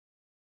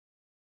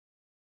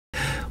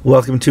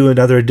Welcome to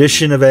another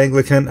edition of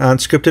Anglican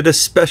Unscripted, a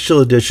special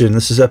edition.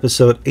 This is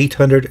episode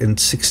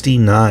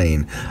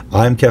 869.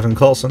 I'm Kevin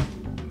Kallsen.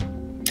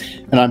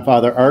 And I'm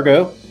Father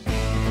ARGO.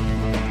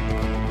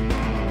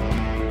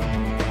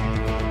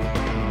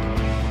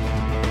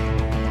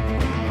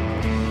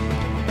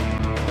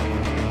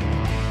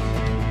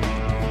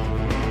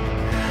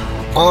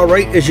 All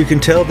right, as you can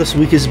tell, this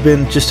week has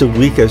been just a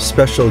week of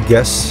special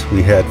guests.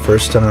 We had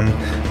first on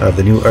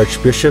the new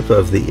Archbishop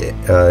of the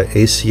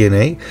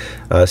ACNA,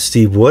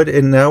 Steve Wood,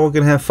 and now we're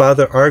going to have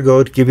Father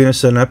ARGO giving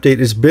us an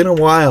update. It's been a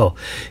while.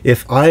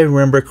 If I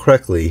remember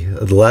correctly,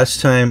 the last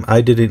time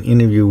I did an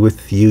interview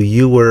with you,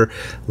 you were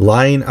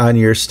lying on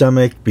your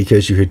stomach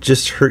because you had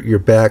just hurt your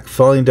back,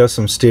 falling down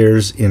some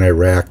stairs in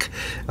Iraq.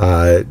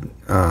 Is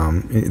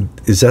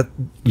that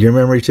your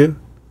memory too?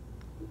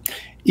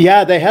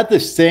 Yeah, they had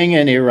this thing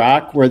in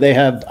Iraq where they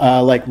have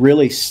like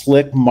really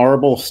slick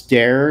marble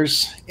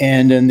stairs,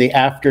 and in the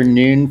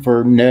afternoon,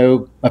 for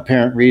no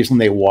apparent reason,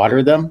 they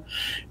water them.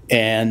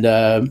 And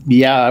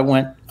yeah, I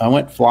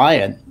went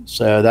flying,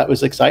 so that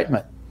was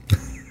excitement.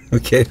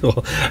 Okay,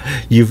 well,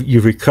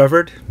 you've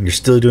recovered. You're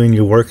still doing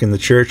your work in the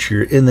church.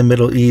 You're in the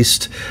Middle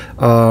East.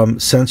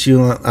 Since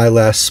you and I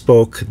last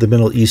spoke, the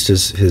Middle East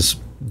has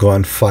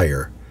gone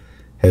fire,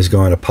 has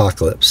gone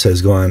apocalypse,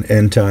 has gone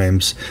end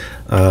times.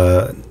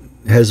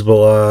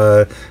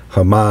 Hezbollah,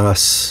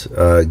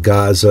 Hamas,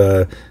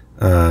 Gaza,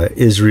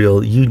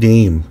 Israel, you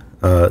name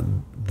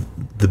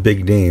the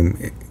big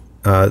name,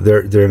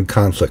 they're in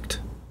conflict.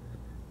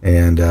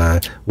 And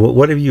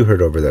what have you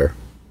heard over there?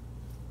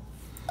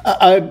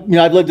 I've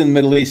lived in the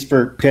Middle East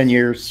for 10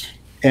 years,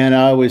 and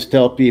I always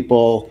tell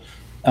people,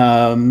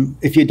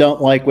 if you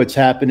don't like what's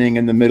happening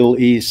in the Middle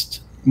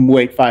East,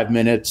 wait 5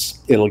 minutes,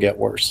 it'll get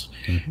worse.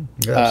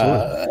 Mm-hmm.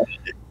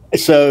 Absolutely.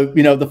 So,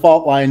 the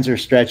fault lines are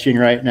stretching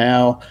right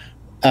now.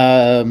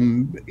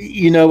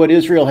 What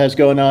Israel has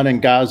going on in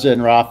Gaza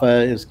and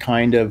Rafah is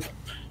kind of,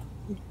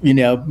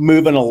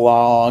 moving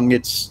along.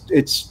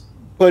 It's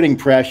putting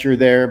pressure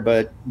there,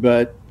 but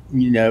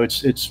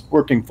it's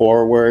working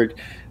forward.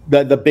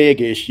 The big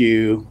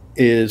issue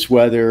is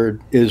whether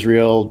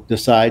Israel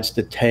decides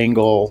to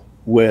tangle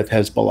with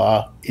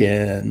Hezbollah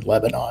in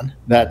Lebanon.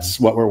 That's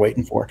what we're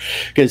waiting for,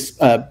 because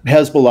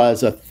Hezbollah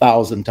is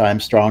 1,000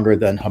 times stronger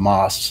than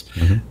Hamas.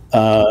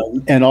 Mm-hmm.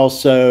 And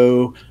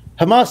also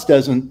Hamas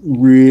doesn't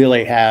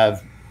really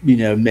have,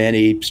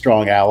 many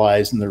strong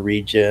allies in the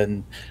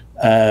region.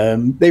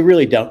 They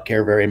really don't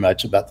care very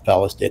much about the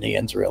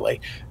Palestinians, really.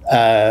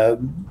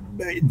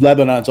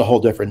 Lebanon's a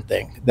whole different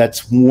thing.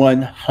 That's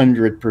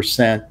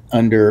 100%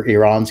 under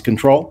Iran's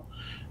control.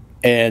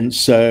 And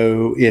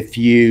so if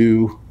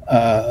you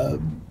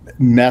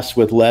mess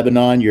with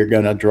Lebanon, you're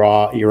going to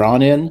draw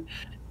Iran in.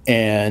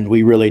 And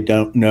we really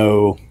don't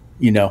know,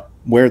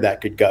 where that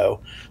could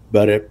go,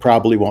 but it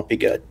probably won't be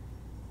good.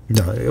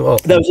 No, well,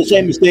 that was the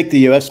same mistake the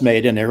U.S.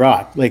 made in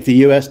Iraq. Like, the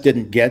U.S.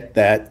 didn't get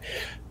that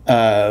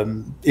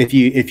if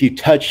you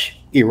touch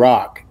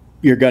Iraq,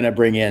 you're going to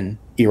bring in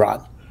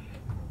Iran,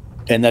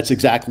 and that's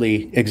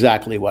exactly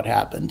what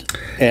happened.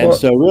 And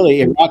so,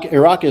 really,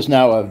 Iraq is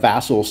now a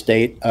vassal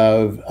state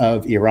of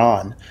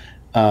Iran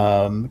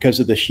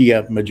because of the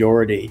Shia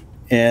majority,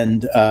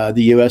 and the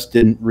U.S.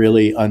 didn't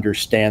really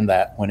understand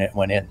that when it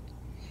went in.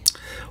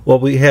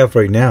 What we have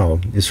right now,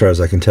 as far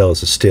as I can tell,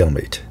 is a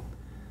stalemate.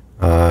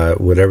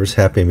 Whatever's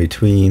happening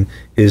between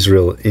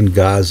Israel and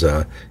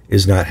Gaza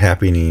is not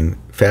happening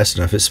fast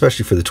enough,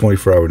 especially for the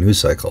 24-hour news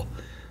cycle.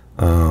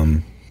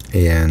 And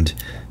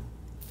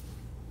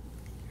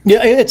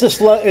yeah, it's a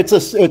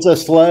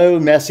slow,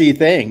 messy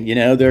thing.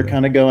 They're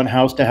kind of going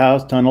house to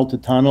house, tunnel to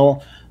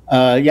tunnel.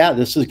 Yeah,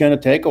 this is going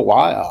to take a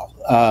while,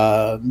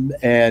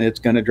 and it's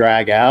going to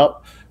drag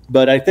out.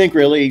 But I think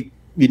really,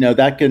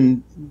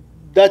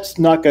 that's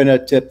not going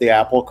to tip the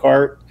apple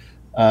cart.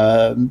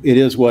 It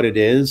is what it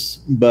is,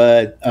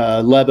 but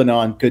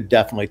Lebanon could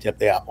definitely tip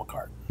the apple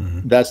cart.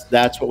 Mm-hmm.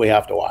 That's what we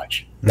have to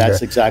watch.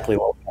 That's exactly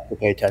what we have to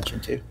pay attention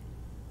to.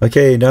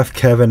 Okay, enough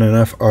Kevin,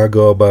 enough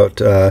ARGO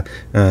about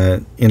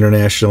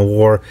international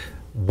war.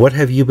 What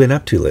have you been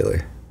up to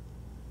lately?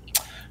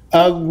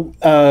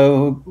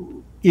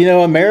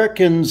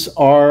 Americans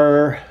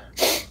are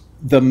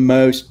the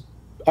most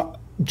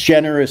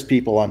generous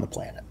people on the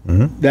planet.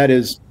 Mm-hmm. That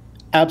is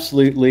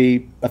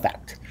absolutely a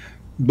fact.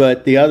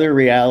 But the other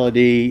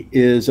reality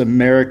is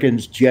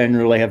Americans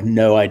generally have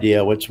no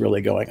idea what's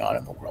really going on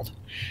in the world.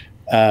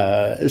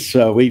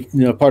 So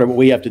part of what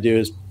we have to do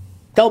is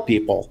tell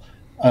people.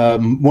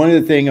 One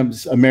of the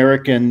things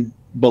American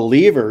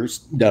believers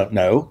don't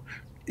know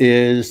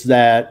is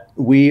that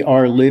we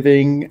are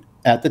living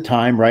at the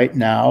time right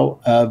now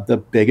of the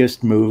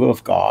biggest move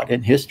of God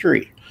in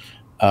history.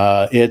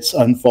 It's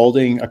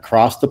unfolding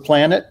across the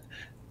planet.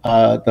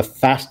 The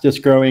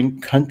fastest growing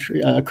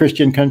country,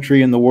 Christian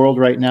country in the world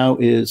right now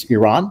is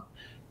Iran.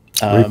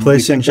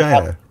 Replacing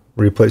China.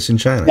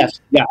 Yes,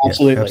 yeah,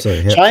 absolutely. Yeah,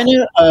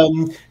 absolutely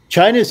yeah.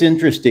 China's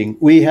interesting.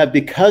 We have,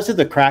 because of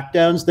the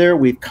crackdowns there,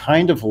 we've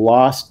kind of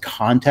lost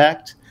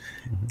contact.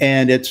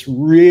 And it's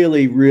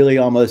really, really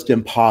almost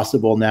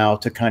impossible now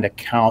to kind of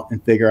count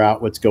and figure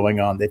out what's going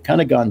on. They've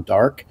kind of gone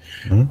dark.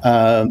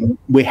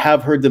 We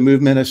have heard the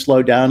movement has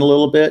slowed down a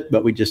little bit,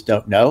 but we just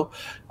don't know.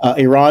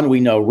 Iran, we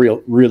know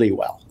really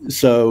well.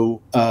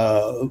 So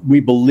we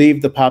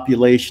believe the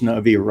population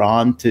of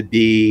Iran to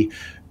be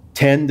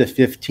 10 to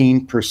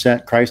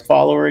 15% Christ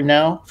follower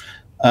now.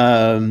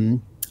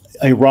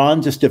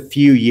 Iran just a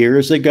few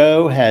years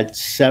ago had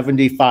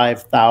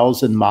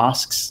 75,000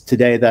 mosques.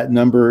 Today, that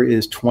number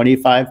is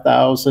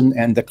 25,000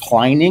 and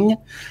declining.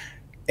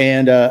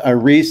 And a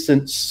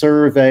recent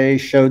survey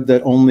showed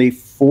that only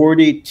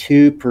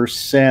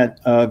 42%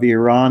 of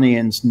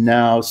Iranians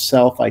now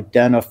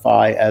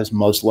self-identify as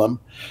Muslim.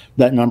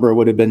 That number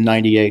would have been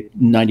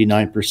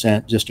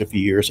 99% just a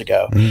few years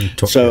ago.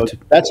 So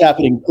that's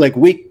happening. Like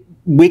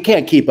we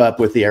can't keep up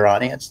with the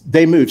Iranians.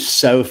 They move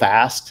so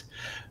fast.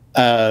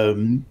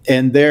 And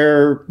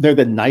they're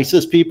the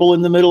nicest people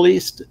in the Middle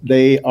East.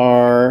 They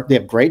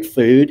have great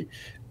food,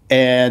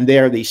 and they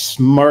are the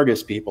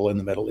smartest people in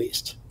the Middle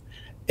East.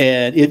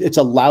 And it's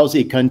a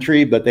lousy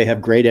country, but they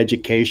have great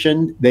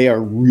education. They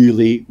are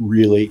really,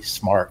 really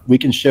smart. We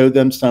can show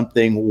them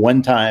something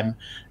one time,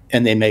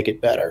 and they make it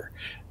better.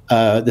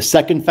 The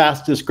second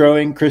fastest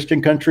growing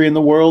Christian country in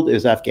the world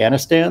is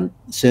Afghanistan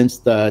since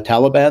the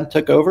Taliban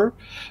took over.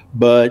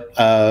 But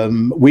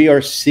we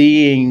are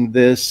seeing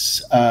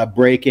this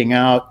breaking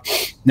out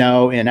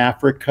now in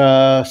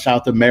Africa,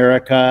 South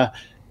America.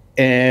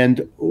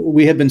 And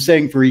we have been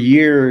saying for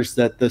years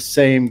that the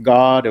same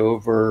God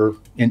over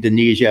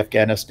Indonesia,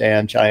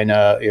 Afghanistan,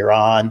 China,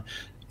 Iran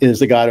is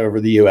the God over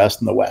the U.S.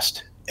 and the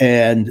West.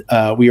 And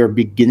we are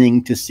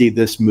beginning to see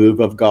this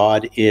move of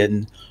God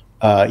in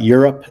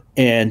Europe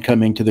and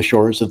coming to the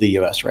shores of the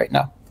U.S. right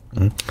now.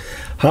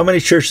 How many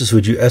churches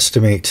would you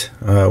estimate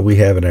we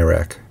have in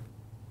Iraq?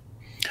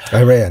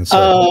 Iran.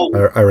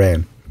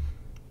 Iran.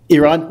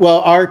 Iran.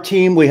 Well, our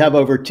team, we have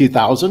over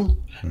 2,000.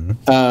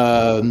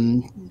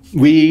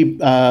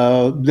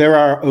 There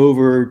are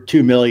over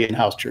 2 million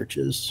house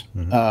churches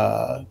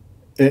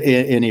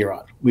in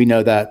Iran. We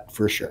know that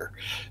for sure.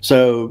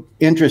 So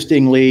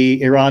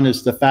interestingly, Iran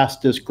is the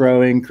fastest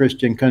growing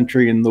Christian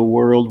country in the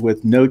world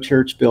with no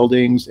church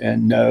buildings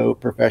and no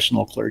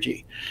professional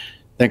clergy.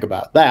 Think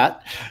about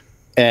that.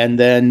 And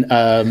then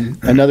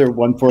another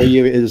one for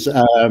you is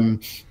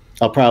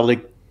I'll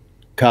probably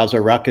cause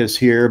a ruckus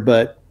here,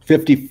 but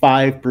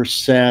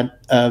 55%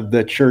 of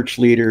the church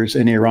leaders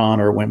in Iran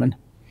are women.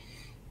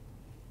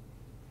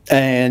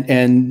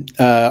 And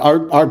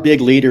our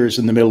big leaders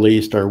in the Middle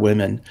East are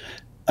women.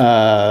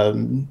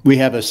 We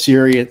have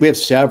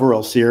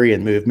several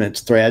Syrian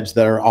movements threads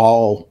that are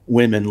all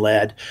women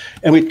led.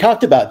 And we've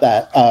talked about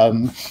that.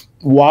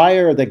 Why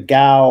are the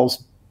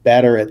gals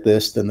better at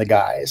this than the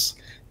guys?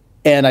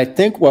 And I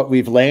think what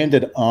we've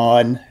landed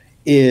on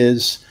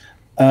is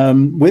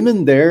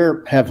women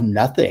there have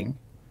nothing.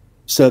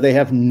 So they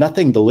have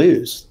nothing to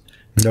lose.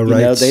 No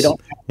rights. They don't.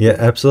 Yeah,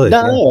 absolutely.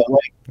 No,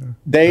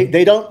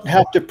 they don't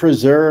have to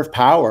preserve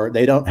power.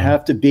 They don't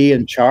have to be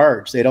in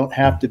charge. They don't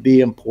have to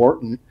be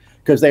important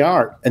because they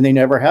aren't, and they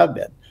never have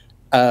been.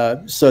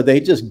 So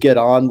they just get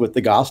on with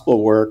the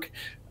gospel work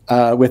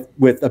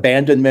with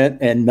abandonment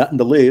and nothing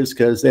to lose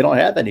because they don't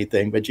have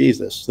anything but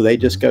Jesus. So they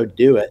just go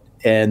do it,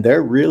 and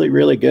they're really,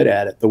 really good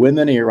at it. The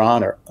women in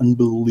Iran are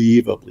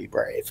unbelievably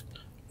brave,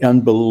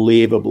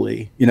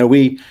 unbelievably.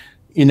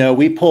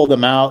 We pull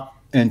them out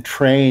and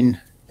train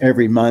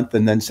every month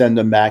and then send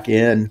them back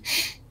in.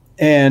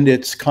 And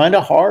it's kind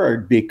of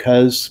hard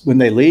because when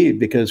they leave,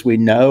 because we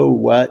know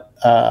what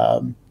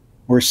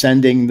we're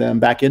sending them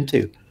back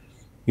into.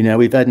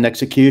 We've had an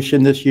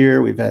execution this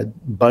year. We've had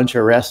a bunch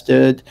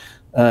arrested,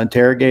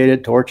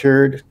 interrogated,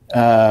 tortured.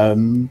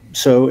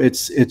 So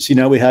it's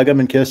we hug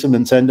them and kiss them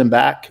and send them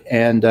back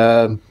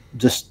and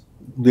just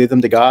leave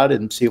them to God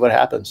and see what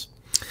happens.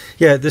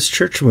 Yeah, this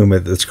church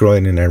movement that's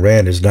growing in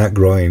Iran is not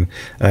growing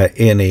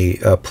in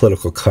a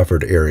political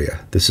covered area.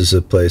 This is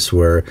a place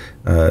where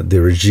the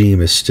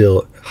regime is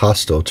still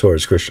hostile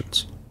towards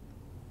Christians.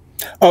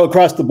 Oh,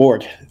 across the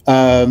board.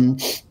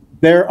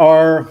 There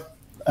are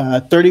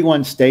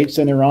 31 states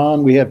in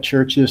Iran. We have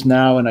churches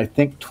now in, I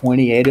think,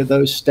 28 of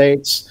those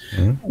states.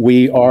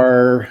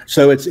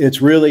 So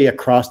it's really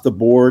across the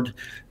board.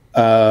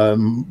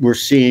 We're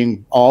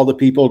seeing all the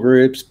people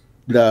groups,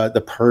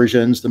 the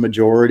Persians, the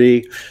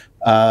majority,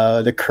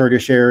 the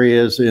Kurdish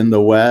areas in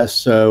the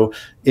West. So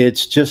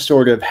it's just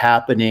sort of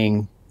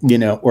happening,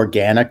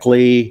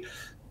 organically.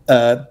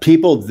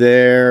 People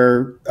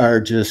there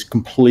are just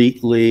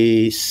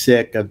completely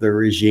sick of the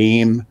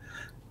regime.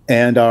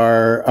 And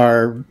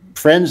our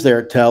friends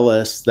there tell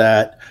us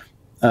that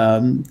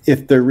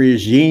if the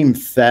regime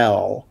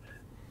fell,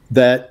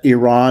 that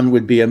Iran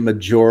would be a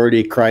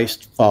majority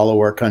Christ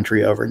follower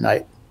country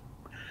overnight.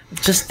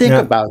 Just think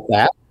about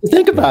that.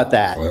 Think about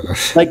that.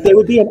 Like they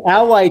would be an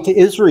ally to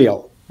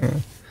Israel.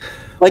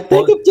 Like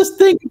just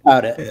think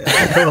about it.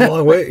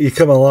 You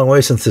come a long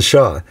way since the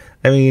Shah.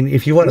 I mean,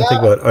 if you want to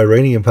think about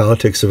Iranian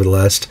politics over the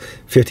last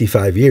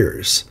 55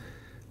 years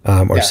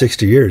or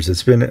 60 years,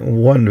 it's been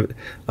one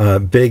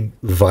big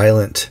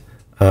violent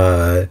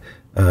uh,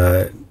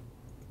 uh,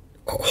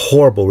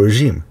 horrible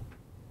regime.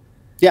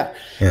 Yeah.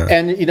 Yeah.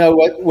 And you know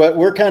what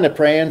we're kind of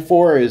praying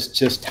for is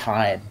just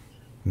time.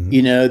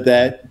 You know,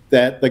 that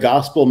the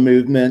gospel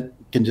movement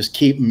can just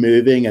keep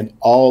moving, and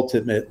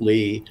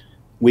ultimately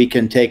we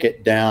can take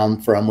it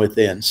down from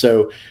within.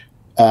 So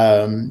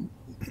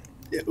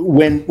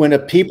when a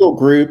people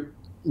group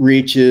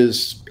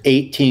reaches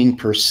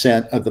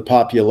 18% of the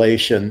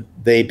population,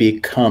 they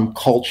become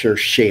culture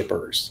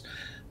shapers.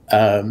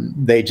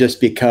 They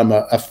just become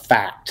a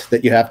fact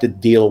that you have to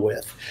deal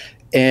with.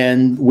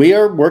 And we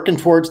are working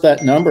towards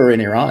that number in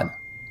Iran.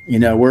 You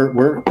know,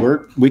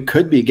 we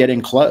could be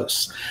getting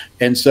close.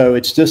 And so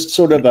it's just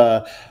sort of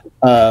a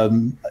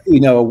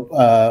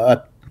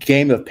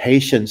game of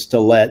patience to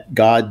let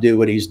God do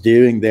what he's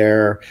doing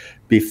there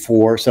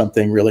before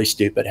something really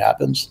stupid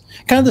happens.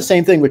 Kind of the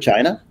same thing with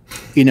China.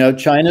 You know,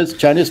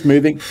 China's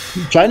moving.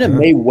 China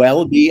may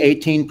well be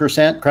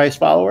 18% Christ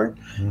follower,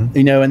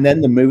 you know, and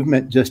then the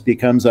movement just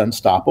becomes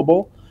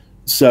unstoppable.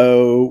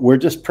 So we're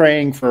just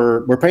praying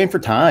for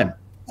time.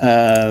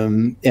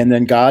 And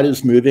then God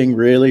is moving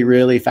really,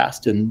 really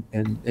fast in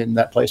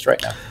that place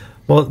right now.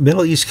 Well,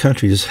 Middle East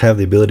countries have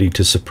the ability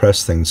to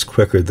suppress things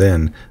quicker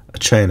than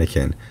China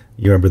can.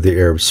 You remember the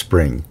Arab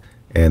Spring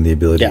and the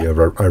ability of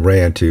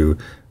Iran to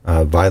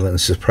violently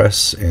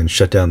suppress and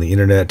shut down the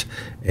internet,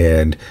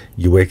 and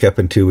you wake up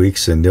in 2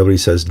 weeks and nobody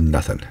says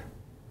nothing.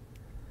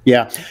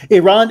 Yeah,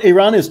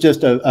 Iran is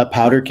just a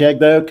powder keg,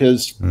 though,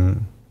 because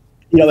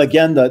you know,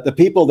 again, the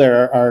people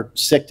there are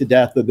sick to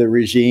death of the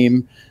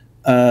regime.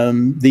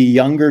 The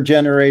younger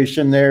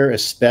generation there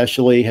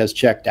especially has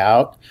checked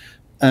out.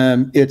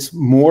 It's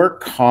more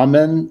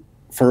common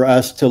for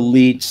us to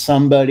lead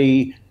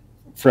somebody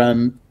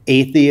from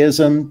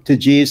atheism to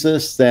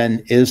Jesus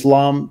than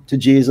Islam to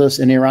Jesus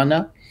in Iran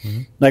now.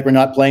 Like, we're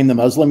not playing the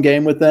Muslim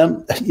game with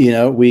them. You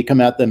know, we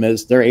come at them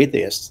as they're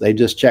atheists. They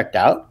just checked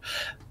out.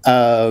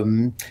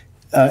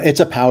 It's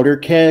a powder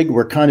keg.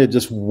 We're kind of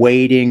just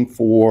waiting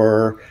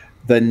for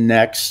the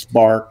next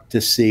spark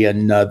to see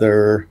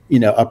another, you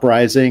know,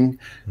 uprising.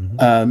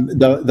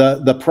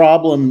 The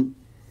problem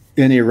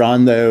in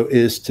Iran, though,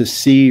 is to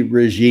see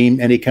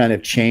any kind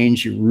of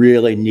change, you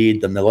really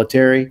need the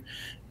military.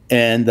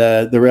 And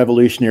the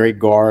Revolutionary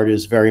Guard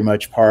is very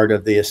much part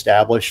of the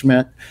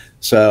establishment.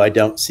 So I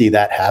don't see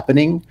that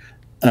happening.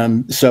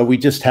 So we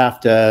just have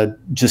to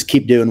just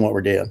keep doing what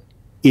we're doing.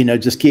 You know,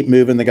 just keep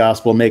moving the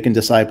gospel, making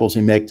disciples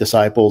who make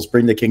disciples,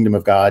 bring the kingdom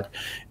of God,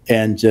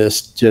 and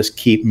just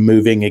keep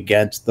moving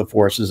against the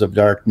forces of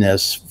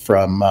darkness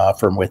from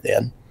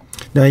within.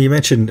 Now, you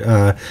mentioned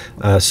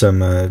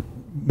some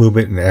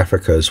movement in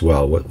Africa as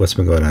well. What's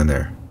been going on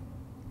there?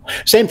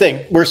 Same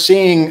thing. We're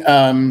seeing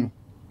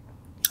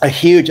a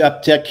huge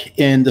uptick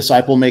in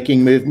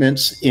disciple-making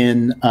movements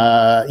in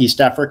East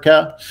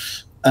Africa.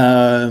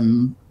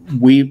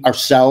 We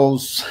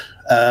ourselves,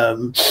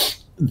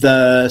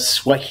 the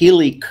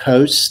Swahili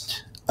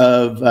coast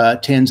of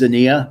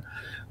Tanzania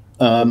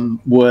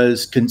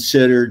was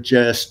considered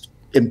just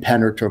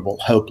impenetrable,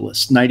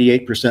 hopeless.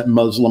 98%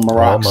 Muslim,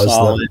 rock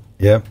solid.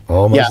 Yep,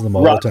 all Muslim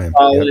all the time.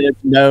 Solid, yep.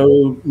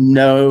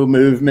 No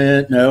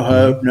movement, no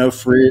hope, no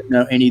fruit,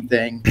 no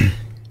anything.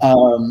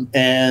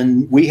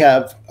 And we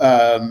have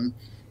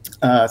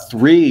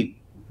 3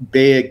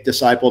 big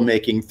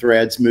disciple-making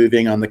threads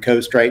moving on the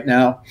coast right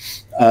now.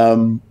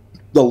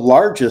 The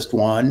largest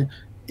one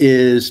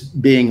is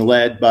being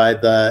led by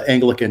the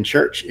Anglican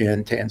Church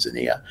in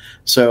Tanzania.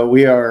 So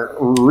we are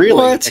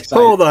really excited.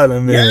 Hold on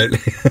a minute.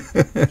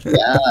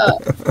 Yeah.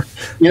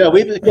 You know,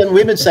 we've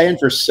been saying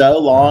for so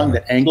long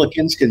that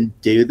Anglicans can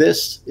do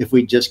this if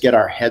we just get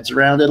our heads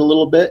around it a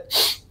little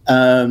bit.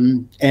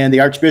 And the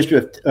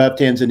Archbishop of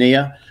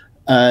Tanzania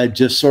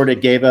just sort of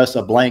gave us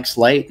a blank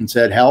slate and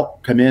said,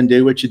 "Help, come in,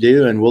 do what you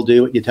do, and we'll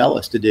do what you tell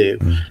us to do."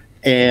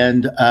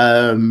 And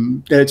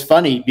it's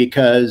funny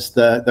because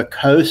the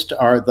coast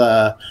are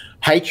the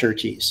high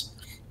churches.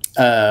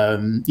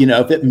 You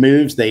know, if it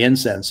moves, they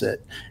incense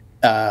it.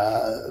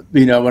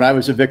 You know, when I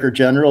was a vicar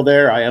general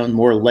there, I owned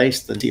more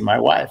lace than my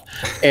wife.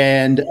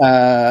 And,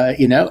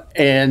 you know,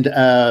 and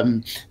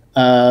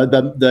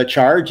the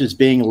charge is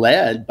being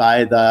led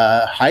by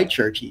the high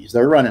churches.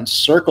 They're running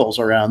circles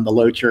around the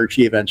low church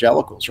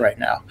evangelicals right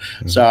now.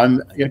 So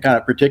I'm kind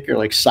of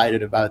particularly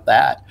excited about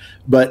that.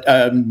 But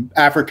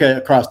Africa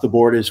across the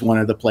board is one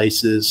of the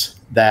places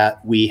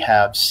that we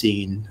have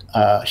seen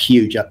a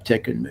huge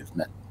uptick in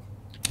movement.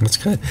 That's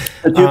good.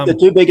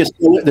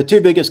 The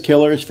two biggest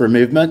killers for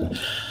movement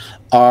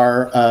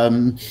are,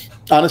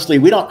 honestly,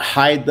 we don't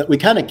hide that. We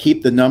kind of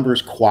keep the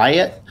numbers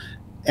quiet.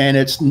 And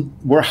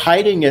we're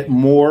hiding it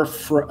more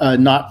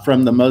not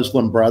from the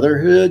Muslim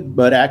Brotherhood,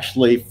 but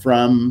actually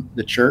from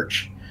the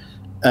church,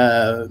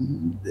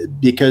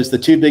 because the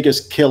 2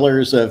 biggest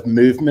killers of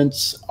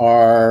movements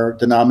are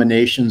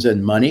denominations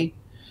and money.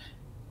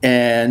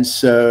 And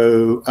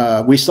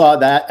so we saw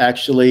that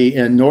actually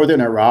in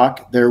northern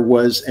Iraq. There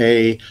was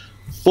a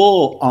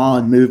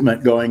full-on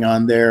movement going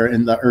on there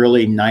in the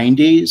early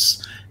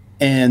 90s.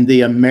 And the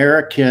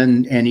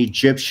American and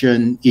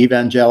Egyptian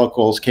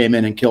evangelicals came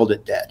in and killed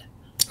it dead.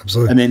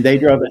 Absolutely. I mean, they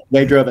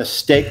drove a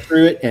stake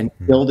through it and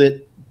killed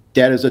it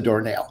dead as a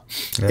doornail.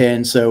 Yeah.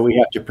 And so we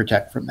have to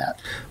protect from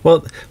that.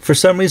 Well, for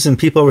some reason,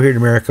 people over here in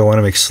America want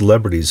to make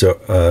celebrities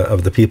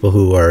of the people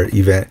who are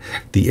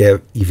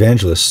the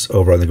evangelists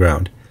over on the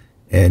ground.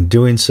 And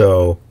doing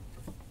so,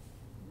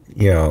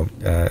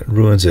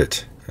 ruins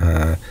it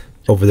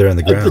over there on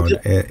the ground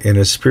in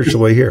a spiritual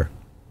way here.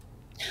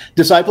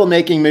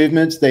 Disciple-making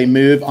movements, they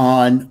move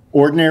on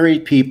ordinary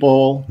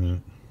people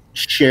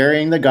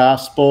sharing the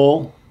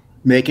gospel,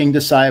 making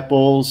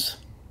disciples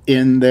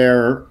in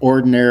their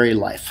ordinary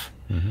life.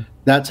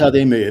 That's how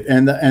they move.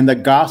 And the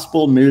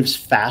gospel moves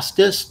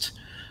fastest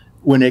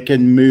when it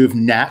can move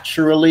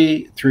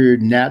naturally through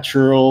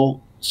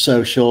natural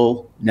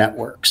social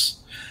networks.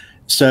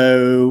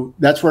 So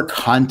that's where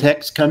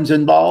context comes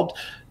involved.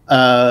 We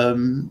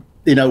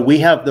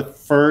have the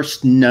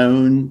first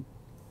known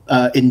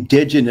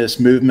indigenous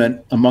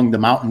movement among the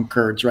mountain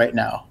Kurds right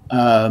now.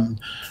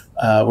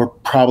 We're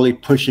probably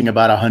pushing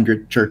about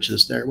 100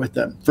 churches there with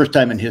them. First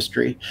time in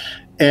history.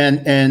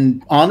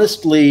 And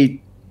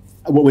honestly,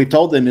 what we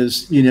told them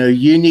is,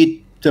 you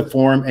need to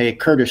form a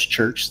Kurdish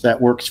church that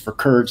works for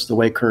Kurds the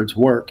way Kurds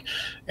work.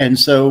 And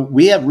so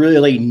we have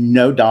really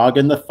no dog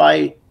in the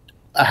fight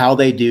how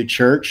they do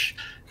church,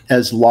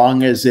 as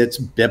long as it's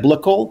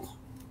biblical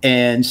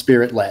and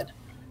spirit-led.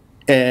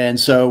 And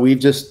so we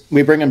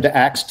bring them to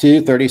Acts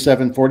 2,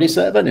 37,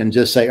 47, and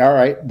just say, all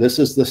right, this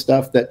is the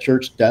stuff that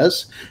church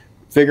does.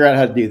 Figure out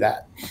how to do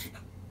that.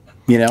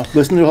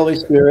 Listen to the Holy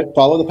Spirit,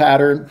 follow the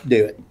pattern,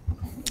 do it.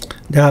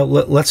 Now,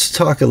 let's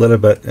talk a little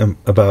bit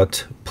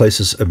about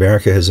places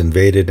America has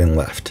invaded and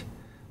left.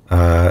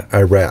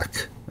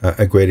 Iraq,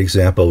 a great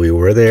example. We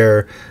were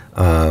there.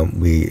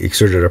 We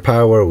exerted our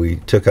power. We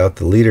took out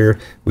the leader.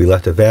 We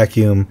left a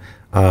vacuum.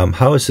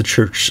 How has the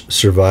church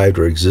survived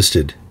or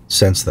existed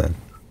since then?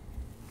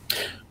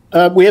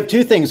 We have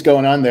two things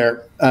going on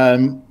there.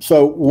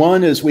 So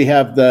one is we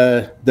have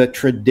the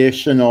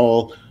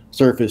traditional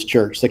surface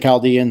church, the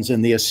Chaldeans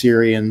and the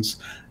Assyrians,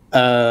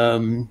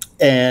 and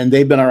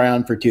they've been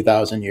around for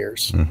 2,000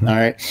 years. All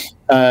right.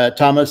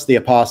 Thomas the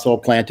Apostle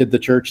planted the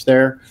church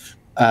there.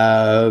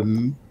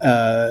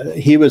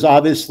 He was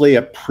obviously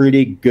a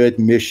pretty good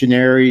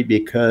missionary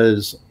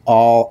because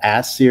all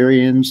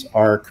Assyrians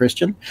are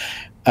Christian.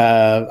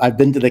 I've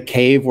been to the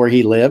cave where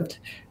he lived.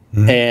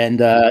 And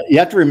you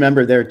have to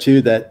remember there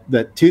too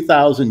that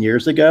 2,000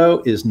 years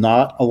ago is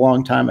not a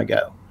long time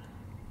ago.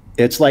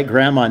 It's like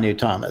grandma knew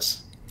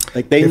Thomas.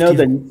 Like they know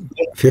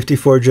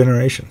 54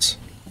 generations.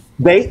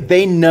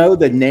 They know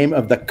the name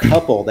of the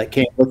couple that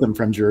came with him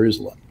from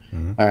Jerusalem.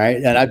 All right.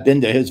 And I've been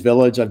to his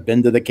village. I've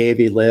been to the cave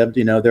he lived.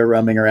 They're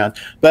roaming around.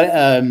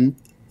 But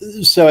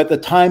so at the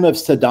time of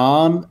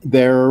Saddam,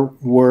 there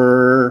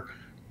were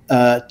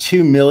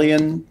 2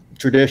 million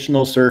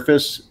traditional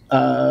surface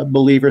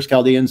believers,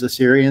 Chaldeans,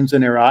 Assyrians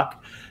in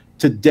Iraq.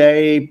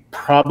 Today,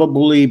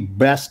 probably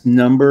best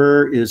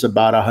number is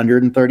about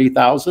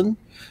 130,000,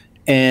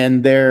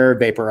 and they're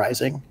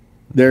vaporizing.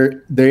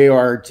 They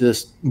are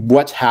just,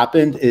 what's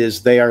happened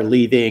is they are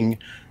leaving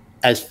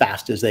as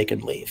fast as they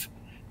can leave.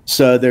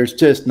 So there's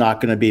just not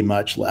going to be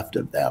much left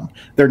of them.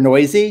 They're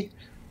noisy.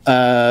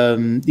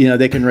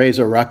 They can raise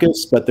a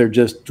ruckus, but they're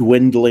just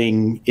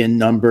dwindling in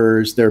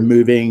numbers. They're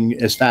moving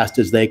as fast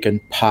as they can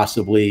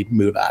possibly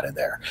move out of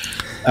there.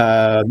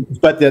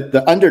 But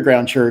the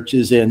underground church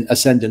is in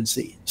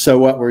ascendancy. So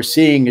what we're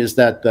seeing is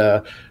that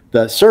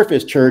the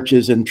surface church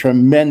is in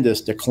tremendous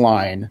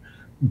decline,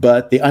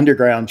 but the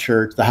underground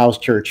church, the house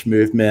church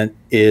movement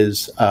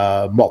is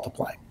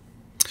multiplying.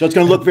 So it's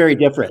going to look very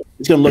different.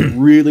 It's going to look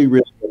really,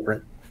 really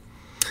different.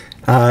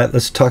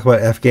 Let's talk about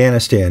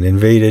Afghanistan,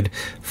 invaded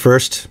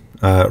first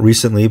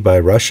recently by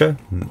Russia,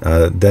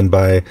 then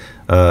by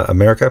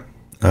America.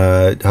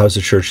 How's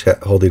the church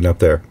holding up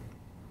there?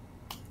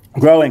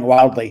 Growing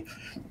wildly.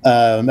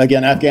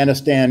 Again,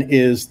 Afghanistan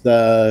is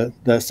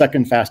the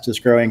second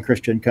fastest growing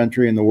Christian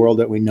country in the world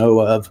that we know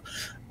of.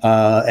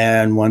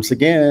 And once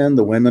again,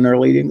 the women are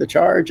leading the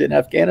charge in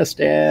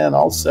Afghanistan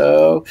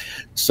also.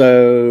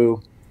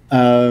 So,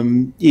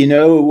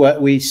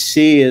 what we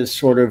see is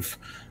sort of,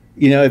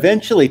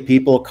 eventually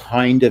people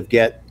kind of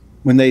get,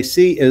 when they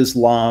see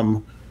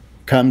Islam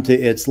come to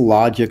its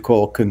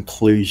logical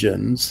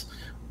conclusions,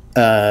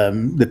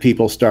 the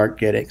people start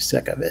getting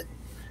sick of it.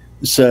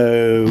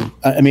 So,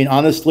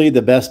 honestly,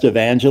 the best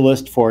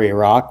evangelist for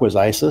Iraq was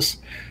ISIS,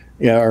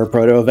 or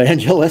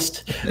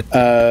proto-evangelist.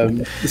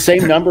 The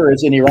same number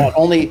as in Iran.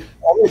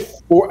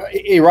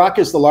 Iraq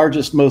is the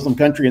largest Muslim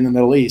country in the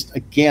Middle East.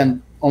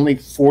 Again, only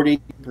 40%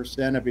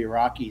 of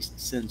Iraqis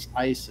since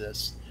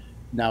ISIS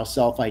now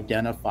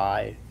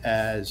self-identify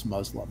as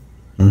Muslim.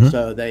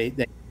 So they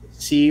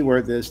see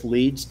where this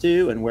leads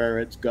to and where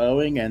it's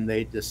going, and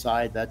they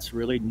decide that's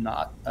really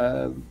not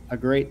a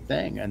great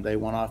thing, and they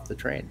want off the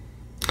train.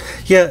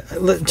 Yeah,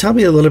 tell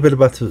me a little bit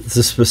about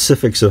the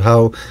specifics of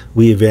how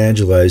we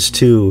evangelize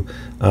to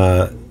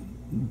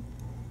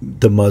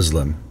the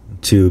Muslim,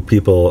 to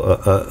people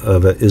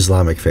of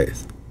Islamic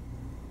faith.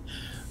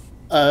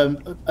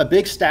 A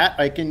big stat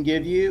I can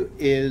give you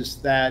is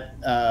that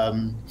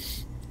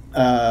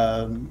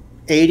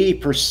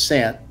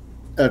 80%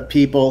 of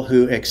people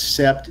who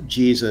accept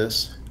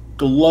Jesus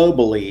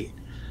globally,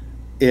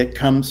 it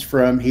comes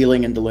from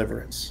healing and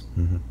deliverance.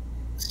 Mm-hmm.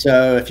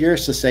 So if you're a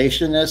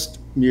cessationist,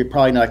 you're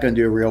probably not going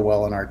to do real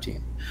well on our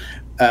team.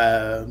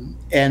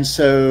 And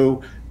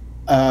so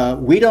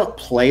we don't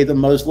play the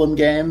Muslim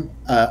game.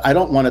 I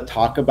don't want to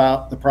talk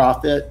about the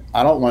prophet.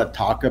 I don't want to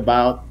talk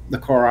about the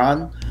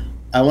Quran.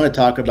 I want to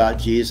talk about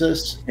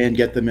Jesus and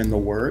get them in the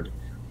Word.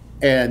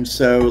 And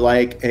so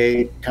like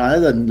a kind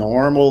of the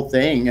normal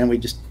thing, and we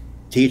just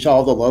teach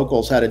all the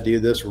locals how to do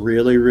this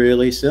really,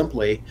 really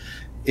simply,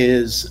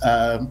 is,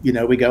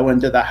 we go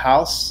into the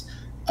house,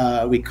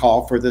 we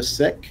call for the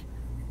sick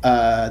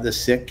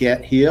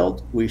get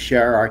healed, we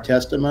share our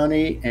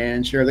testimony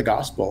and share the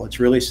gospel. It's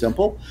really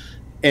simple.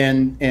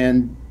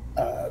 And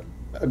a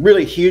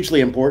really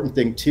hugely important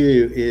thing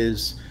too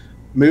is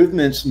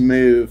movements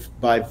move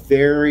by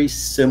very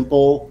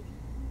simple,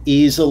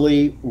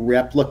 easily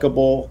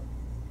replicable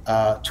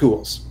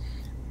tools.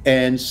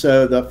 And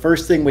so the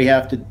first thing we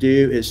have to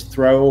do is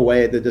throw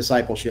away the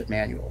discipleship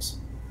manuals.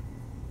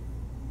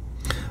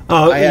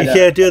 Oh, you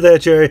can't do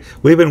that, Jerry.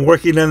 We've been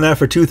working on that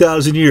for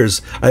 2,000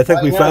 years. I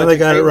think we finally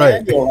got it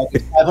right. Manual,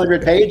 like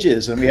 500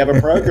 pages, and we have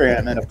a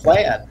program and a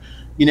plan,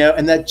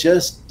 and that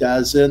just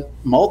doesn't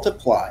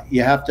multiply.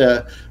 You have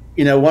to,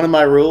 one of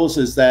my rules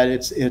is that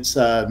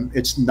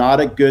it's not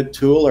a good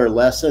tool or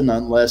lesson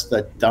unless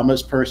the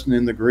dumbest person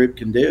in the group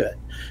can do it.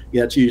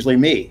 It's usually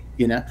me,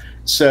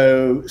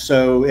 So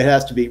it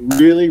has to be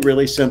really,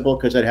 really simple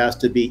because it has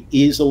to be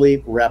easily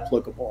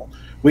replicable.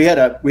 We had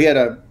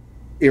a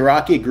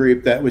Iraqi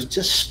group that was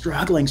just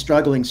struggling.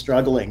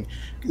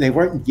 They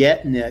weren't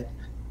getting it.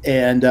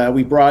 And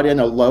we brought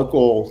in a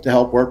local to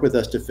help work with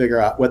us to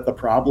figure out what the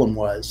problem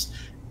was.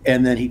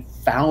 And then he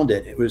found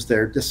it. It was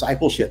their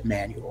discipleship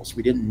manuals.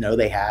 We didn't know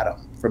they had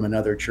them from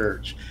another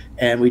church.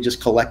 And we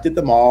just collected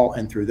them all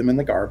and threw them in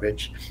the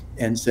garbage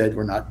and said,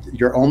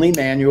 your only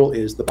manual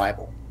is the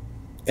Bible.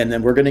 And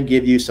then we're going to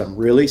give you some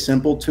really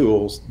simple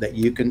tools that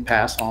you can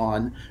pass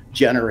on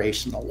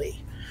generationally.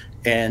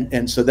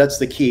 And so that's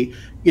the key.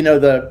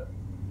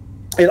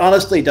 It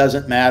honestly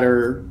doesn't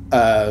matter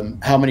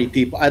how many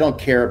people. I don't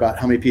care about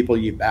how many people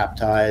you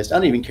baptized. I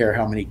don't even care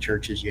how many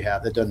churches you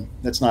have.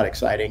 That's not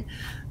exciting.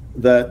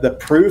 The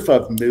proof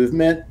of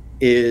movement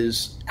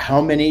is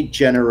how many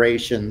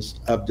generations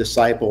of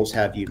disciples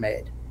have you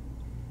made?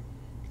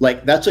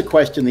 Like, that's a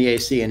question the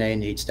ACNA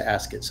needs to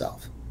ask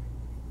itself.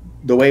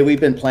 The way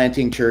we've been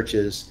planting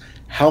churches,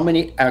 how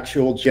many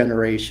actual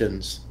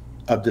generations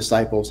of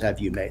disciples have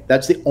you made?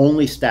 That's the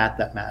only stat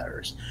that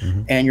matters.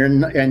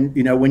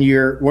 Mm-hmm. When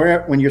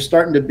you're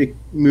starting to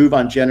move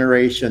on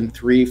generation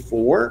 3,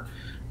 4,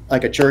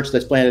 like a church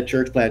that's planted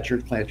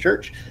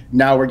church,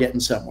 now we're getting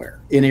somewhere.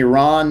 In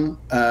Iran,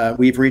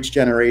 we've reached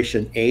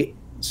generation 8.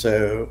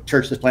 So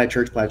church that's planted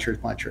church.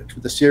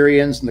 With the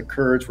Syrians and the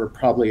Kurds, we're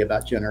probably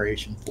about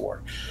generation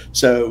 4.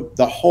 So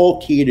the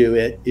whole key to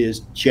it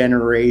is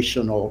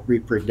generational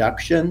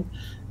reproduction.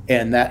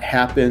 And that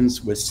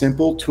happens with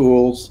simple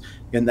tools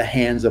in the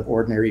hands of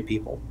ordinary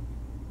people,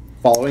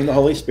 following the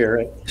Holy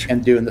Spirit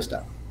and doing the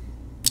stuff.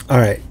 All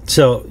right.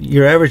 So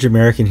your average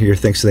American here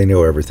thinks they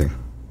know everything.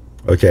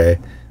 Okay.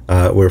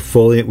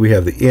 We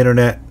have the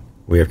internet,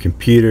 we have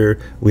computer,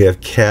 we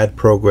have CAD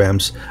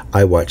programs.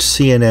 I watch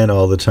CNN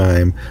all the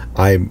time.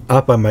 I'm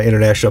up on my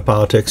international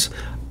politics.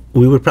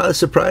 We would probably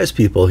surprise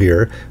people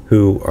here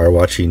who are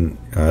watching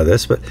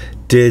this, but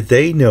did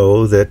they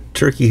know that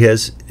Turkey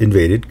has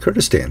invaded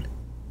Kurdistan?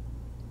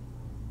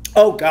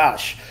 Oh,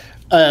 gosh.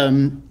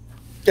 It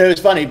was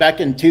funny. Back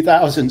in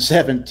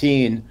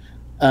 2017,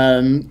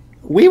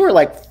 we were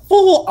like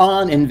full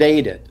on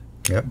invaded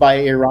by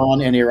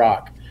Iran and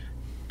Iraq.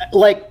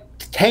 Like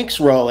tanks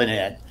rolling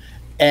in,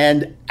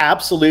 and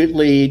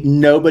absolutely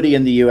nobody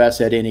in the U.S.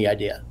 had any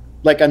idea.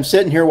 Like, I'm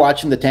sitting here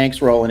watching the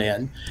tanks rolling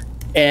in,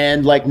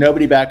 and like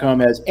nobody back home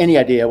has any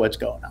idea what's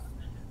going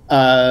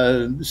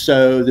on.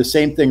 So the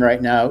same thing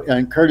right now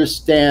in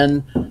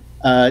Kurdistan.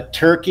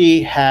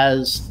 Turkey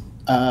has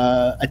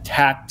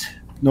attacked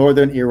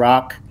northern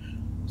Iraq.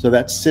 So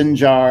that's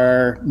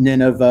Sinjar,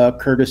 Nineveh,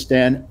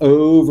 Kurdistan,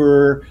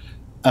 over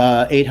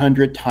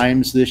 800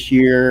 times this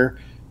year.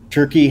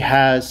 Turkey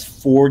has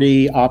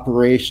 40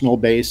 operational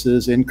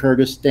bases in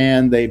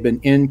Kurdistan. They've been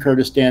in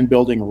Kurdistan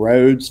building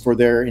roads for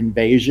their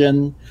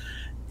invasion.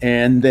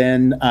 And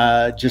then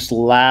just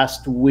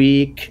last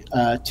week,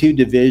 2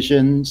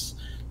 divisions.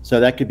 So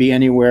that could be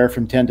anywhere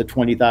from 10 to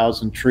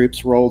 20,000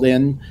 troops rolled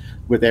in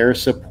with air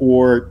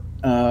support.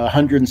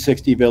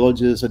 160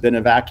 villages have been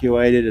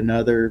evacuated.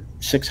 Another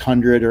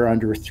 600 are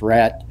under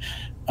threat.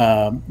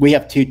 We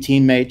have 2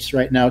 teammates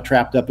right now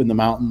trapped up in the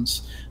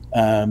mountains.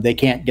 They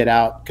can't get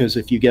out because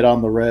if you get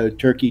on the road,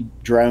 Turkey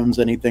drones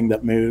anything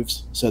that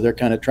moves. So they're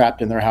kind of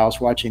trapped in their house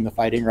watching the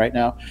fighting right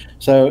now.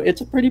 So it's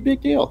a pretty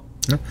big deal.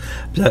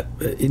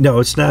 No,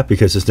 it's not,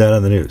 because it's not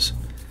on the news.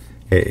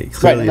 Hey,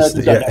 clearly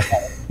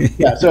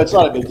yeah, so it's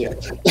not a big deal.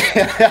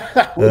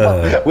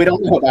 We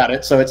don't know about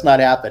it, so it's not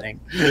happening.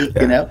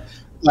 Yeah.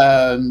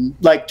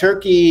 Like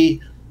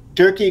Turkey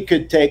Turkey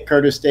could take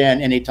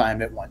Kurdistan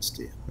anytime it wants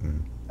to.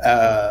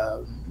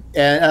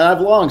 And I've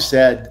long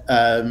said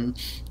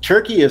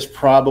Turkey is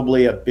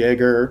probably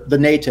the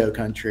NATO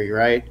country,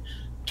 right?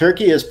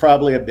 Turkey is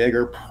probably a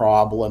bigger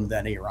problem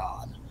than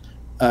Iran.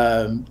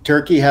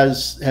 Turkey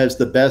has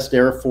the best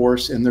air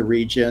force in the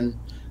region.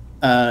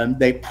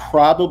 They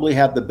probably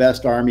have the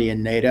best army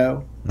in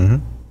NATO,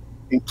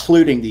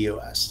 including the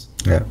U.S.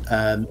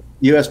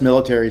 U.S.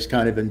 military is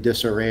kind of in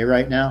disarray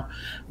right now.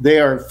 They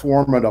are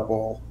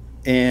formidable.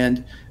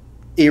 And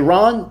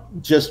Iran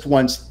just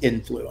wants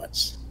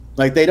influence.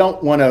 Like, they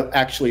don't want to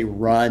actually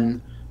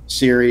run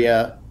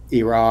Syria,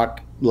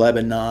 Iraq,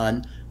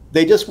 Lebanon.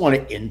 They just want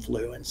to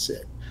influence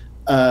it.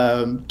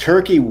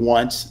 Turkey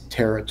wants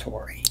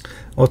territory.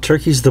 Well,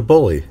 Turkey's the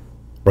bully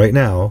right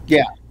now.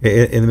 Yeah.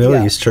 In the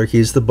Middle East, Turkey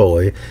is the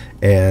bully,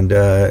 and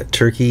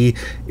Turkey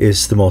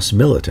is the most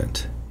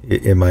militant,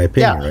 in my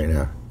opinion, right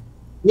now.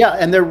 Yeah,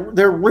 and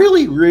they're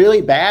really,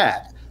 really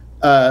bad.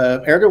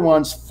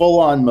 Erdogan's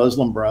full-on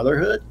Muslim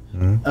Brotherhood.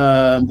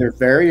 They're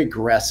very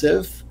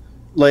aggressive.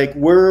 Like,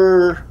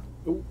 we're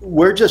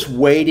just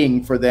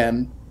waiting for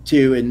them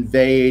to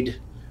invade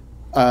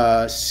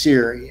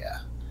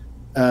Syria.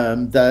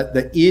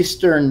 The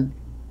eastern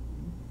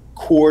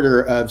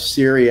quarter of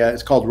Syria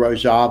is called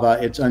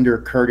Rojava. It's under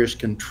Kurdish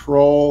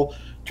control.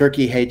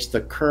 Turkey hates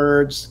the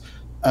Kurds.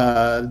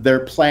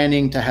 They're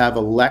planning to have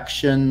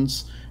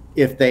elections.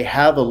 If they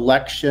have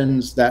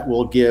elections, that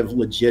will give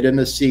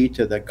legitimacy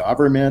to the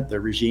government, the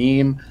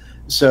regime.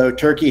 So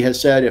Turkey has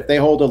said, if they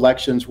hold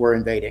elections, we're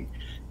invading.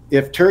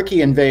 If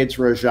Turkey invades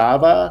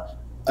Rojava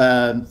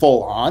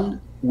full on,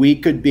 we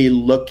could be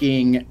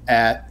looking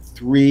at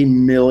 3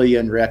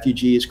 million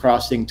refugees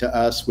crossing to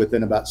us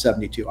within about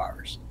 72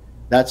 hours.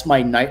 That's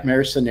my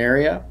nightmare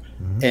scenario,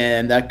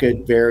 and that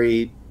could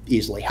very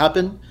easily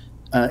happen.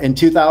 In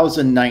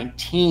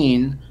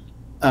 2019,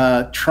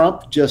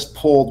 Trump just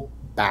pulled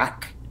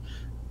back.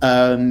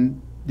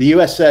 The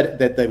U.S. said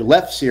that they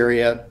left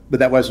Syria, but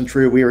that wasn't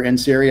true. We were in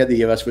Syria. The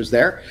U.S. was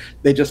there.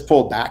 They just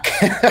pulled back.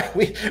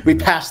 we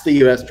passed the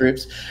U.S.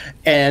 troops.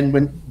 And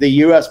when the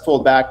U.S.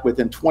 pulled back,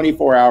 within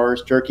 24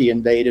 hours, Turkey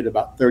invaded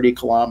about 30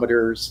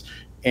 kilometers,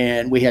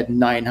 and we had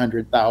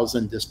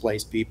 900,000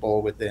 displaced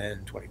people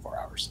within 24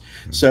 hours.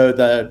 So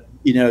the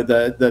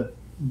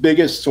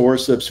biggest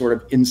source of sort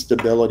of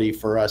instability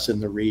for us in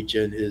the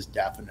region is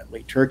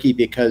definitely Turkey,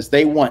 because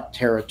they want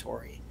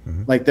territory.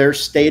 Like, their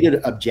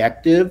stated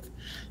objective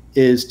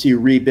is to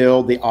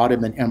rebuild the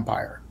Ottoman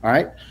Empire. All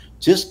right,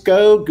 just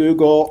go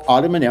Google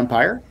Ottoman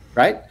Empire,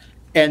 right,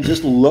 and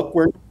just look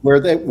where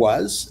that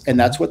was, and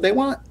that's what they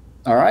want.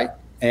 All right,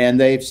 and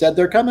they've said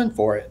they're coming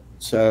for it.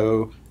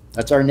 So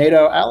that's our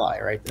NATO ally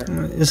right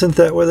there. Isn't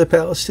that where the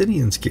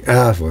Palestinians get?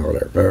 Well,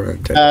 whatever.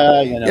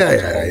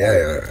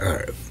 Yeah. All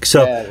right.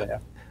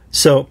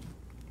 So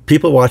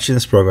people watching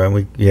this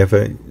program, you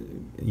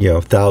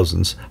have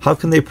thousands. How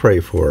can they pray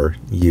for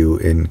you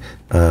and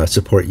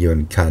support you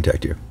and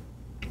contact you?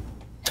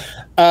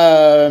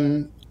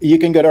 You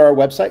can go to our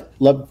website,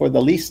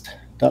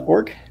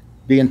 lovefortheleast.org.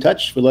 Be in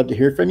touch. We'd love to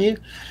hear from you.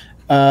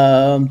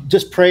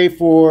 Just pray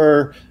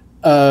for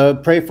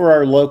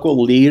our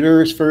local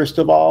leaders, first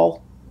of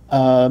all.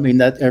 I mean,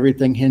 that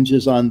everything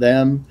hinges on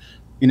them.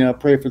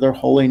 Pray for their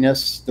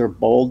holiness, their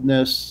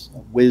boldness,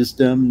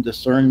 wisdom,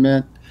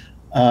 discernment.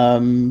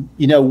 One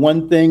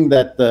thing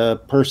that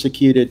the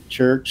persecuted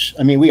church,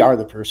 we are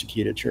the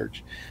persecuted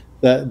church.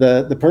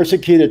 The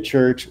persecuted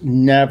church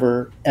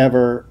never,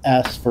 ever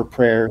asks for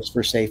prayers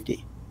for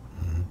safety.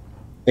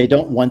 They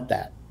don't want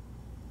that.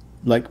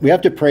 Like, we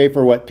have to pray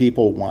for what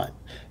people want.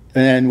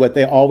 And what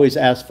they always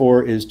ask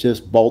for is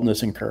just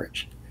boldness and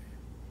courage.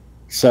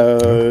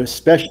 So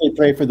especially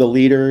pray for the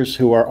leaders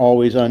who are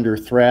always under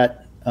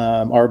threat.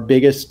 Our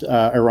biggest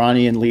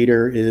Iranian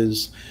leader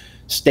is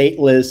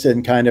stateless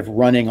and kind of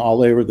running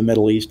all over the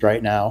Middle East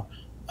right now,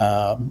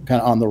 kind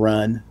of on the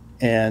run.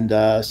 And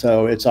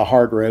so it's a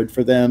hard road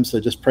for them. So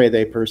just pray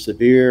they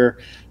persevere.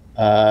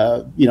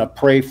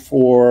 Pray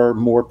for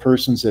more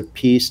persons of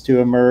peace to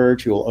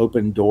emerge who will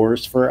open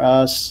doors for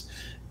us,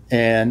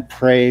 and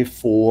pray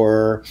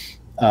for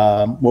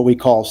what we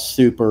call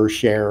super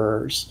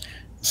sharers.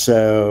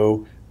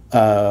 So,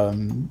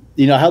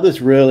 how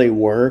this really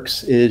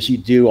works is you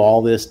do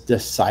all this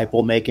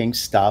disciple making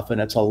stuff, and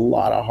it's a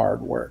lot of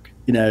hard work.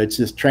 It's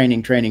just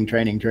training.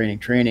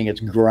 It's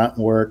grunt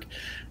work,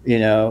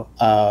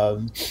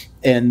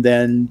 and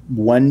then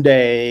one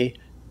day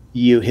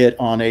you hit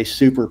on a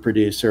super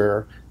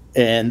producer,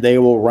 and they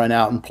will run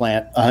out and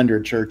plant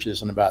 100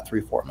 churches in about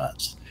 3-4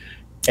 months.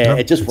 And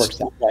it just works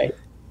that way.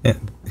 Yeah.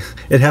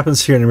 It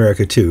happens here in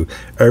America too.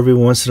 Every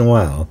once in a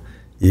while,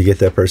 you get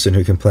that person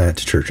who can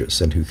plant churches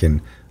and who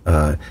can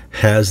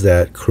has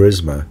that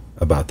charisma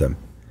about them.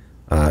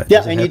 And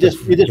you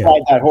just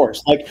ride that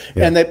horse.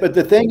 But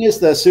the thing is,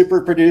 the super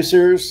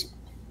producers,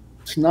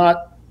 it's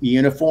not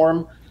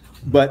uniform,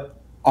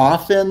 but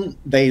often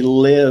they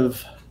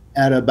live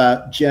at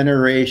about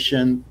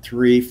generation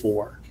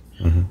 3-4.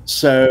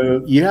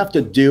 So you have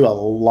to do a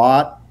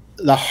lot.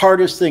 The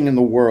hardest thing in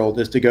the world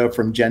is to go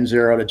from Gen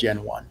 0 to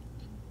Gen 1.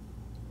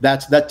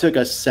 That took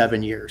us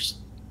 7 years,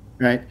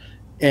 right?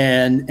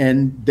 And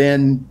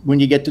then when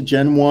you get to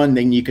Gen 1,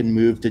 then you can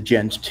move to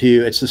Gen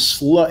 2. It's a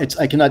slow,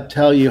 I cannot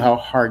tell you how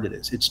hard it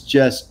is. It's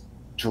just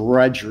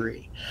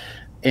drudgery.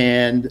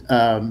 And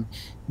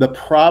the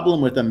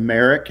problem with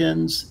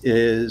Americans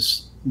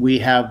is we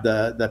have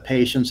the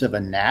patience of a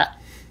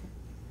gnat,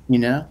 you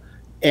know,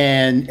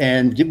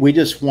 and we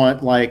just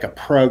want like a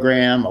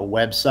program, a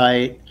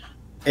website,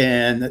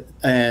 and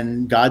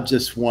God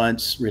just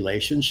wants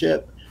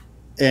relationship.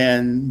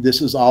 And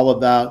this is all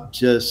about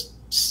just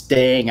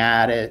staying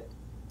at it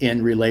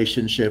in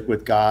relationship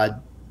with God,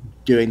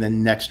 doing the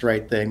next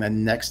right thing, the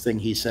next thing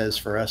he says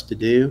for us to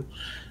do.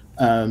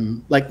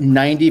 Like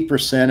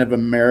 90% of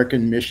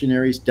American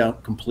missionaries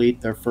don't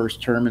complete their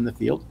first term in the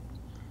field.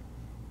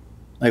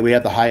 Like we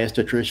have the highest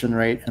attrition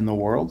rate in the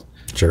world.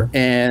 Sure.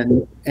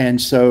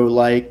 And so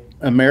like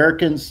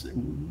Americans,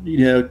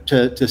 you know,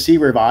 to see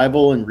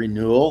revival and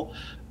renewal,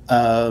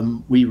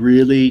 we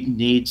really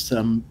need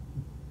some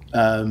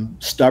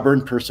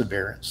stubborn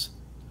perseverance.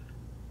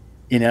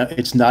 You know,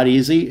 it's not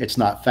easy. It's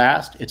not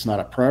fast. It's not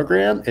a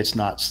program. It's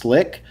not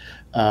slick.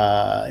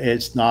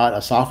 It's not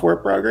a software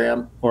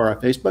program or a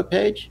Facebook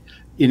page.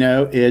 You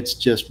know, it's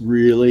just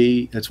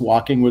really, it's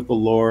walking with the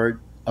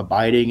Lord,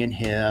 abiding in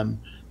him,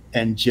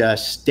 and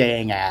just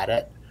staying at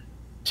it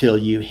till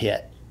you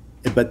hit.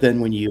 But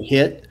then when you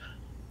hit,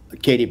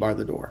 Katie bar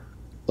the door.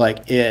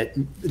 Like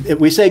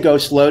we say go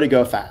slow to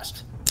go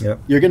fast.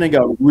 Yep. You're going to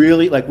go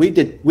really, like we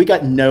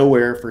got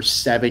nowhere for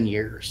 7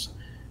 years,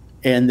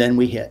 and then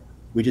we hit.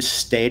 We just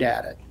stayed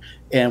at it,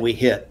 and we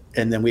hit,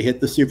 and then we hit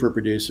the super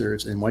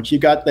producers. And once you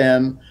got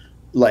them,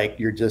 like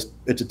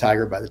it's a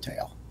tiger by the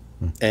tail,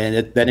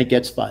 and then it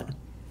gets fun.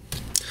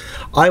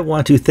 I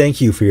want to thank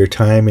you for your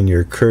time and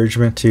your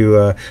encouragement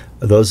to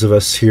those of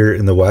us here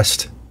in the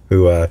West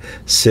who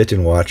sit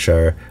and watch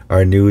our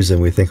news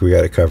and we think we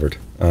got it covered.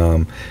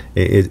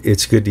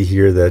 It's good to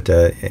hear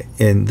that,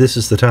 and this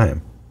is the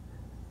time.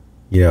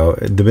 You know,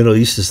 the Middle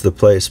East is the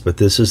place, but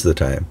this is the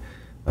time.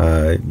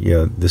 You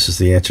know, this is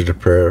the answer to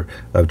prayer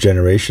of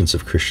generations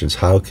of Christians.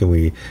 How can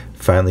we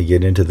finally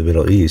get into the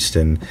Middle East?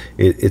 And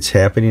it's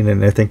happening,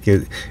 and I think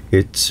it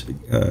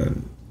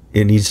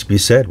needs to be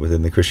said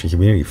within the Christian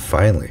community,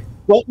 finally.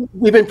 Well,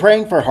 we've been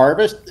praying for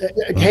harvest.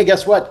 Hey,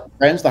 guess what,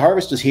 friends? The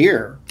harvest is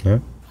here. Yeah.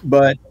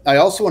 But I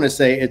also want to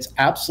say it's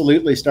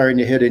absolutely starting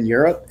to hit in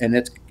Europe, and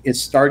it's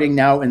starting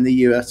now in the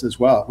U.S. as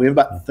well. We have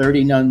about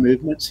 30 known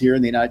movements here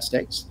in the United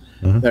States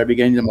that are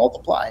beginning to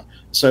multiply.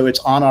 So it's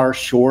on our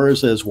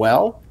shores as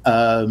well.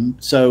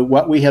 So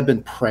what we have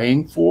been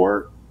praying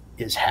for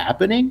is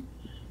happening,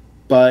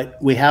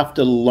 but we have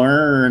to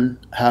learn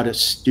how to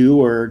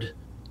steward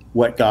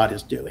what God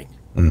is doing.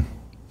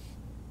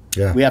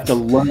 Yeah. We have to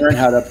learn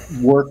how to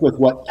work with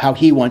how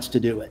he wants to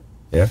do it.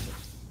 Yeah,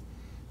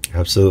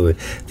 absolutely.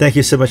 Thank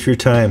you so much for your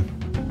time.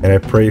 And I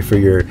pray for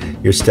your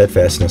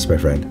steadfastness, my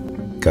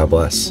friend. God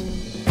bless.